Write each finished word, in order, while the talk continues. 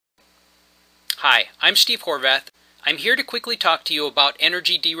Hi, I'm Steve Horvath. I'm here to quickly talk to you about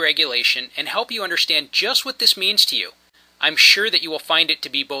energy deregulation and help you understand just what this means to you. I'm sure that you will find it to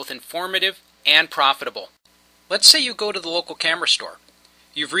be both informative and profitable. Let's say you go to the local camera store.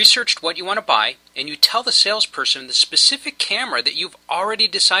 You've researched what you want to buy, and you tell the salesperson the specific camera that you've already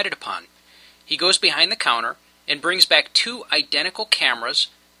decided upon. He goes behind the counter and brings back two identical cameras,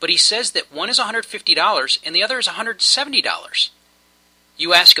 but he says that one is $150 and the other is $170.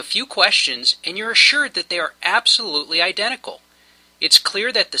 You ask a few questions and you're assured that they are absolutely identical. It's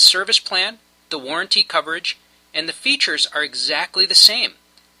clear that the service plan, the warranty coverage, and the features are exactly the same.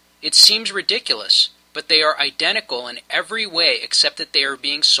 It seems ridiculous, but they are identical in every way except that they are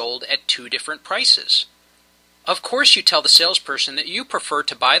being sold at two different prices. Of course you tell the salesperson that you prefer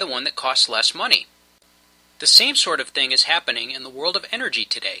to buy the one that costs less money. The same sort of thing is happening in the world of energy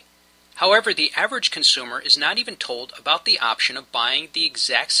today. However, the average consumer is not even told about the option of buying the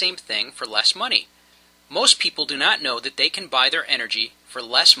exact same thing for less money. Most people do not know that they can buy their energy for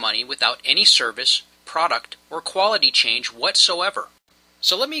less money without any service, product, or quality change whatsoever.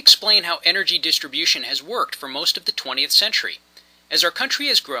 So let me explain how energy distribution has worked for most of the 20th century. As our country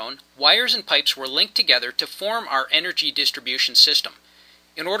has grown, wires and pipes were linked together to form our energy distribution system.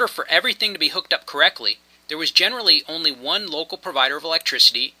 In order for everything to be hooked up correctly, there was generally only one local provider of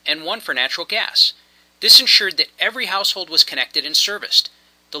electricity and one for natural gas. This ensured that every household was connected and serviced.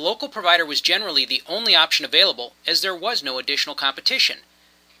 The local provider was generally the only option available, as there was no additional competition.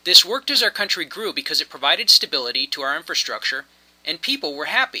 This worked as our country grew because it provided stability to our infrastructure, and people were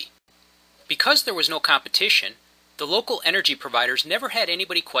happy. Because there was no competition, the local energy providers never had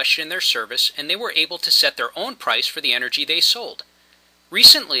anybody question their service, and they were able to set their own price for the energy they sold.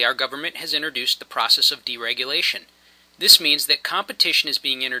 Recently, our government has introduced the process of deregulation. This means that competition is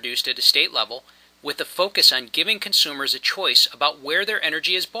being introduced at a state level with a focus on giving consumers a choice about where their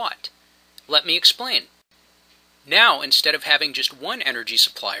energy is bought. Let me explain. Now, instead of having just one energy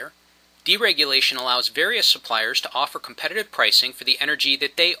supplier, deregulation allows various suppliers to offer competitive pricing for the energy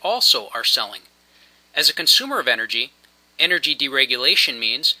that they also are selling. As a consumer of energy, energy deregulation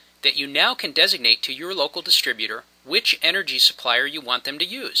means that you now can designate to your local distributor which energy supplier you want them to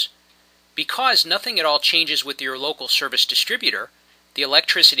use. Because nothing at all changes with your local service distributor, the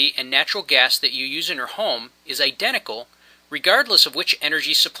electricity and natural gas that you use in your home is identical regardless of which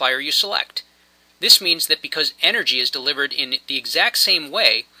energy supplier you select. This means that because energy is delivered in the exact same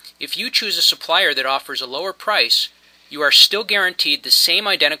way, if you choose a supplier that offers a lower price, you are still guaranteed the same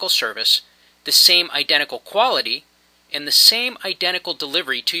identical service, the same identical quality, and the same identical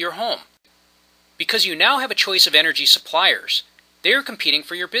delivery to your home. Because you now have a choice of energy suppliers, they are competing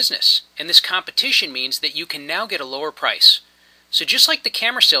for your business, and this competition means that you can now get a lower price. So just like the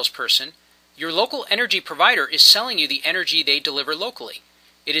camera salesperson, your local energy provider is selling you the energy they deliver locally.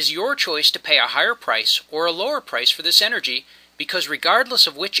 It is your choice to pay a higher price or a lower price for this energy because regardless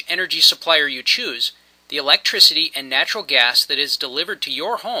of which energy supplier you choose, the electricity and natural gas that is delivered to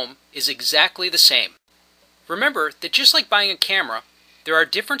your home is exactly the same. Remember that just like buying a camera, there are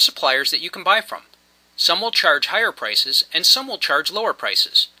different suppliers that you can buy from. Some will charge higher prices and some will charge lower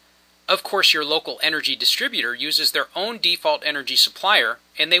prices. Of course, your local energy distributor uses their own default energy supplier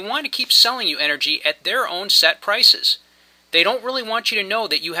and they want to keep selling you energy at their own set prices. They don't really want you to know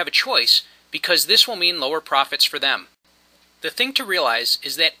that you have a choice because this will mean lower profits for them. The thing to realize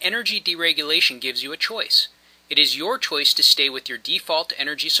is that energy deregulation gives you a choice. It is your choice to stay with your default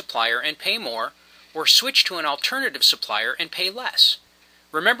energy supplier and pay more, or switch to an alternative supplier and pay less.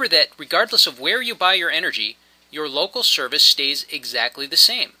 Remember that regardless of where you buy your energy, your local service stays exactly the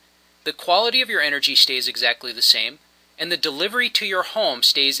same. The quality of your energy stays exactly the same, and the delivery to your home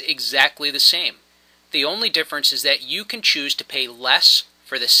stays exactly the same. The only difference is that you can choose to pay less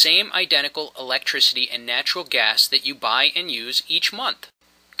for the same identical electricity and natural gas that you buy and use each month.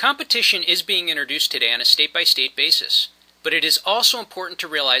 Competition is being introduced today on a state-by-state basis, but it is also important to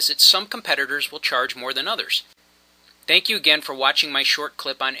realize that some competitors will charge more than others. Thank you again for watching my short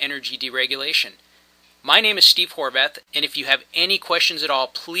clip on energy deregulation. My name is Steve Horvath, and if you have any questions at all,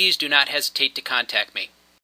 please do not hesitate to contact me.